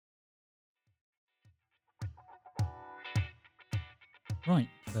Right,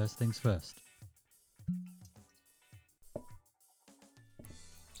 first things first.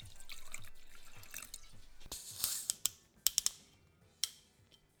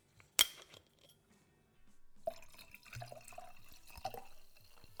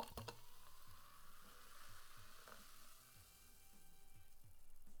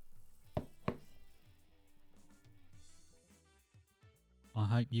 I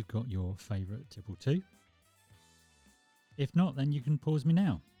hope you've got your favourite tipple too. If not, then you can pause me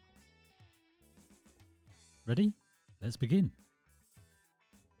now. Ready? Let's begin.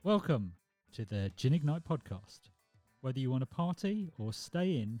 Welcome to the Gin Ignite podcast. Whether you want to party or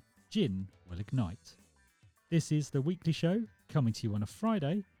stay in, gin will ignite. This is the weekly show coming to you on a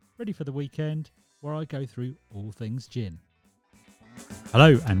Friday, ready for the weekend, where I go through all things gin.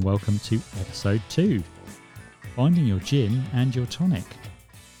 Hello and welcome to episode 2, Finding Your Gin and Your Tonic.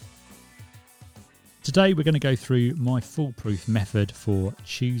 Today we're going to go through my foolproof method for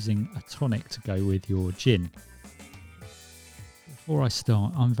choosing a tonic to go with your gin. Before I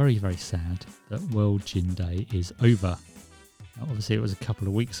start, I'm very, very sad that World Gin Day is over. Now, obviously it was a couple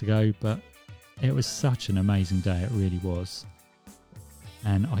of weeks ago, but it was such an amazing day, it really was.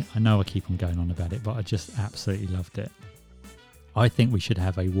 And I know I keep on going on about it, but I just absolutely loved it. I think we should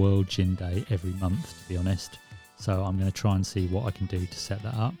have a World Gin Day every month, to be honest. So I'm going to try and see what I can do to set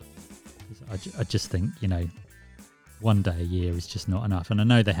that up. I just think, one day a year is just not enough. And I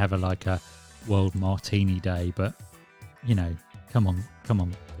know they have a World Martini Day, but, come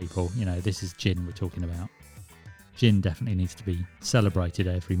on, people. This is gin we're talking about. Gin definitely needs to be celebrated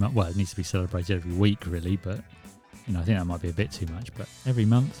every month. Well, it needs to be celebrated every week, really. But, I think that might be a bit too much. But every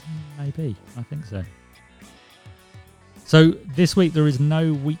month, maybe. I think so. So this week there is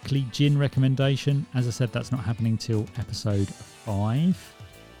no weekly gin recommendation. As I said, that's not happening till episode 5.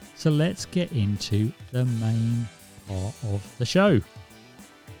 So let's get into the main part of the show.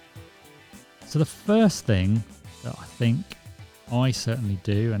 So the first thing that I think I certainly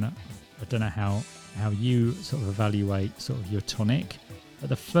do, and I don't know how you sort of evaluate sort of your tonic, but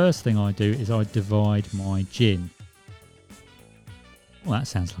the first thing I do is I divide my gin. Well, that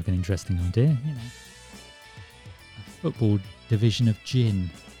sounds like an interesting idea, A football division of gin.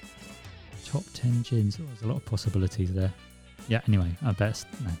 Top 10 gins. Oh, there's a lot of possibilities there. Yeah, anyway, I digress.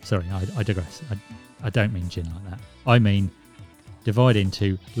 I don't mean gin like that. I mean divide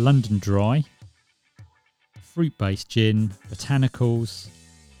into London Dry, fruit-based gin, botanicals,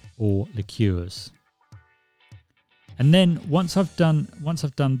 or liqueurs. And then once I've done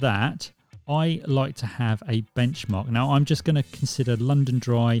that, I like to have a benchmark. Now I'm just going to consider London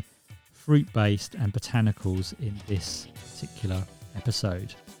Dry, fruit-based, and botanicals in this particular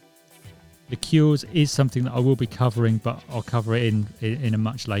episode. Liqueurs is something that I will be covering, but I'll cover it in a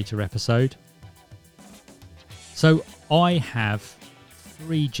much later episode. So I have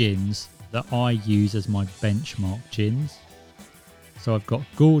 3 gins that I use as my benchmark gins. So I've got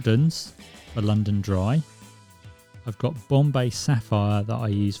Gordon's for London Dry. I've got Bombay Sapphire that I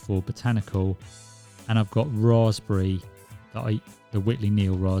use for botanical. And I've got Raspberry, the Whitley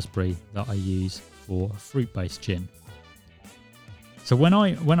Neal Raspberry that I use for a fruit-based gin. So when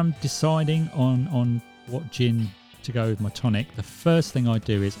I'm deciding on what gin to go with my tonic, the first thing I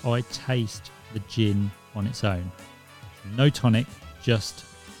do is I taste the gin on its own. No tonic, just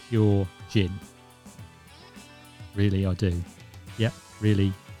pure gin. Really, I do. Yep,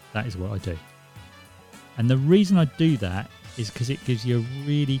 really, that is what I do. And the reason I do that is because it gives you a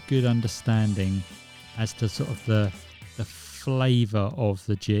really good understanding as to sort of the flavour of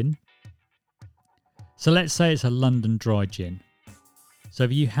the gin. So let's say it's a London Dry gin. So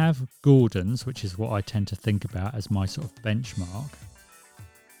if you have Gordon's, which is what I tend to think about as my sort of benchmark,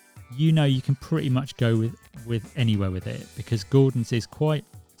 you can pretty much go with anywhere with it, because Gordon's is quite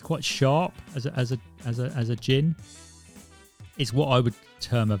sharp as a gin. It's what I would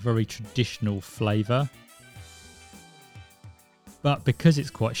term a very traditional flavour. But because it's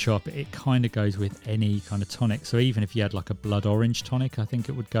quite sharp, it kind of goes with any kind of tonic. So even if you had like a blood orange tonic, I think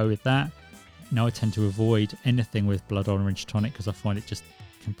it would go with that. I tend to avoid anything with blood orange tonic because I find it just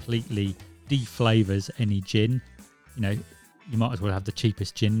completely deflavors any gin. You might as well have the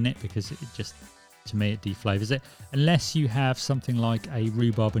cheapest gin in it, because it just, to me, it deflavors it. Unless you have something like a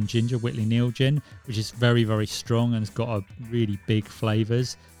rhubarb and ginger Whitley Neal gin, which is very, very strong and has got a really big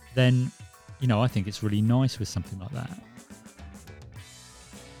flavours, then, I think it's really nice with something like that.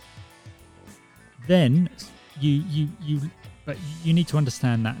 Then you need to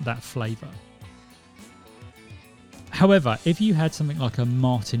understand that flavour. However, if you had something like a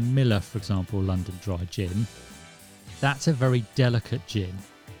Martin Miller, for example, London Dry gin, that's a very delicate gin.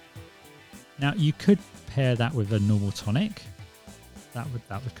 Now, you could pair that with a normal tonic, that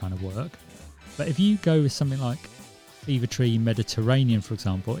would kind of work. But if you go with something like Fever Tree Mediterranean, for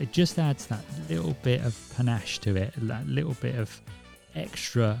example, it just adds that little bit of panache to it, that little bit of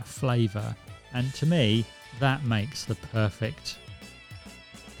extra flavour, and to me that makes the perfect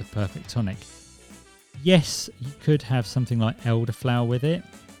tonic. Yes, you could have something like elderflower with it.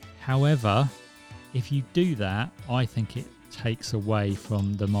 However, if you do that, I think it takes away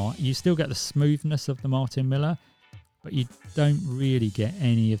from you still get the smoothness of the Martin Miller, but you don't really get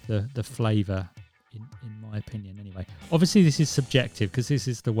any of the flavour, in my opinion anyway. Obviously this is subjective because this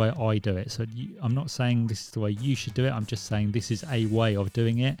is the way I do it, so I'm not saying this is the way you should do it. I'm just saying this is a way of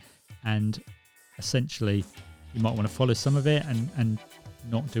doing it, and essentially you might want to follow some of it and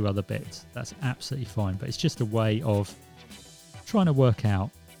not do other bits. That's absolutely fine, but it's just a way of trying to work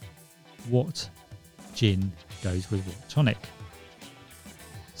out what gin goes with what tonic.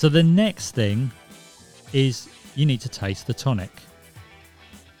 So the next thing is you need to taste the tonic,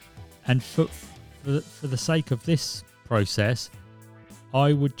 and for the sake of this process,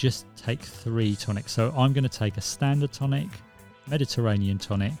 I would just take 3 tonics. So I'm going to take a standard tonic, Mediterranean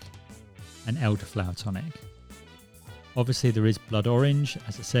tonic, and elderflower tonic. Obviously there is blood orange,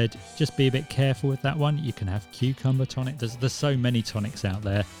 as I said, just be a bit careful with that one. You can have cucumber tonic, there's so many tonics out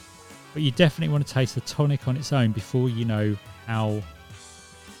there, but you definitely want to taste the tonic on its own before you know how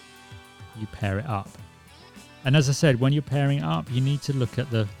you pair it up. And as I said, when you're pairing it up, you need to look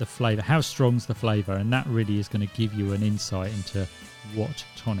at the flavour. How strong's the flavour? And that really is going to give you an insight into what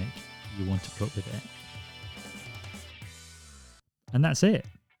tonic you want to put with it. And that's it.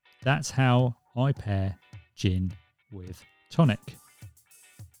 That's how I pair gin with tonic.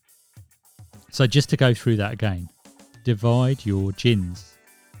 So just to go through that again, divide your gins.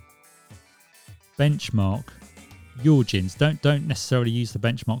 Benchmark your gins. Don't necessarily use the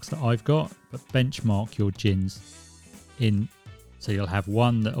benchmarks that I've got, but benchmark your gins in. So you'll have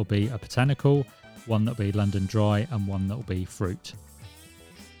one that'll be a botanical, one that'll be London Dry, and one that'll be fruit.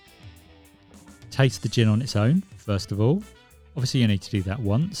 Taste the gin on its own, first of all. Obviously you need to do that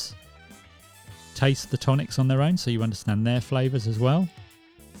once. Taste the tonics on their own so you understand their flavours as well.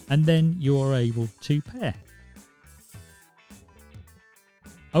 And then you're able to pair.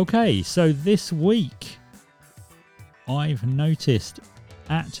 Okay, so this week I've noticed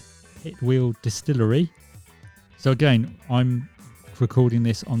at Pitwheel Distillery. So again, I'm recording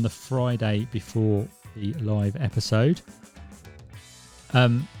this on the Friday before the live episode.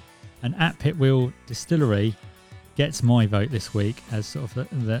 And at Pitwheel Distillery gets my vote this week as sort of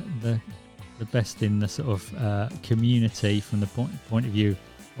the best in the sort of community from the point of view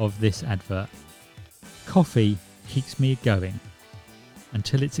of this advert. Coffee keeps me going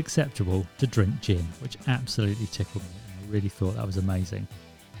until it's acceptable to drink gin, which absolutely tickled me. I really thought that was amazing.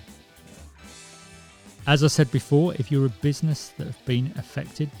 As I said before, if you're a business that have been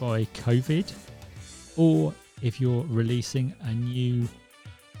affected by COVID, or if you're releasing a new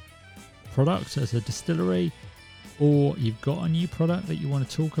product as a distillery, or you've got a new product that you want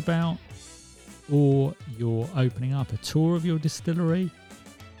to talk about, or you're opening up a tour of your distillery,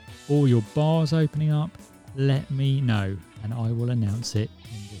 or your bar's opening up, let me know and I will announce it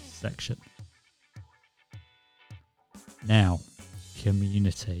in this section. Now,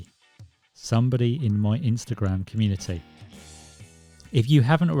 community. Somebody in my Instagram community. If you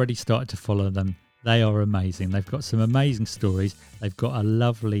haven't already started to follow them, they are amazing. They've got some amazing stories. They've got a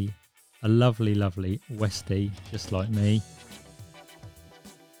lovely Westie, just like me.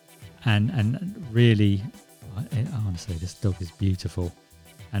 And really, honestly, this dog is beautiful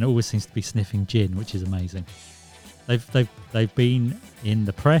and always seems to be sniffing gin, which is amazing. They've been in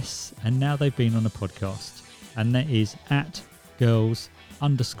the press and now they've been on a podcast, and that is at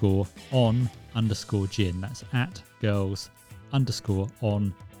girls_on_gin. That's at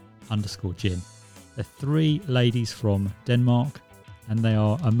girls_on_gin. They're 3 ladies from Denmark and they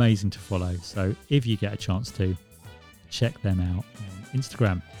are amazing to follow. So if you get a chance to, check them out on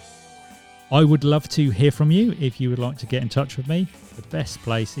Instagram. I would love to hear from you if you would like to get in touch with me. The best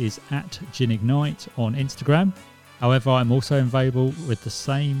place is at GinIgnite on Instagram. However, I'm also available with the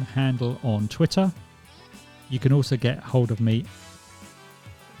same handle on Twitter. You can also get hold of me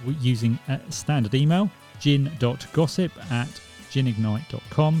using a standard email,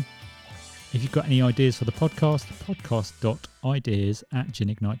 gin.gossip@ginignite.com. If you've got any ideas for the podcast,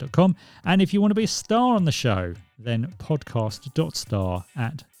 podcast.ideas@ginignite.com. And if you want to be a star on the show, then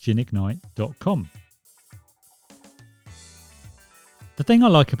podcast.star@ginignite.com. The thing I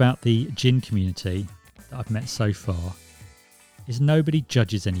like about the gin community that I've met so far is nobody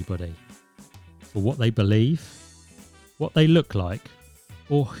judges anybody for what they believe, what they look like,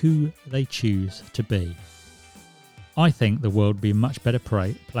 or who they choose to be. I think the world would be a much better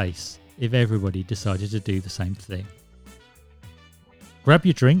place if everybody decided to do the same thing. Grab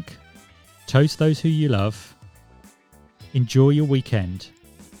your drink, toast those who you love, enjoy your weekend,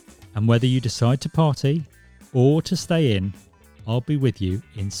 and whether you decide to party or to stay in, I'll be with you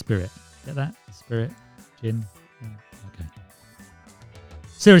in spirit. Get that? Spirit? Gin? Okay.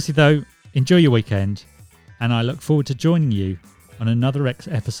 Seriously though, enjoy your weekend, and I look forward to joining you on another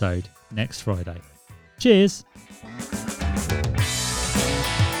episode next Friday. Cheers!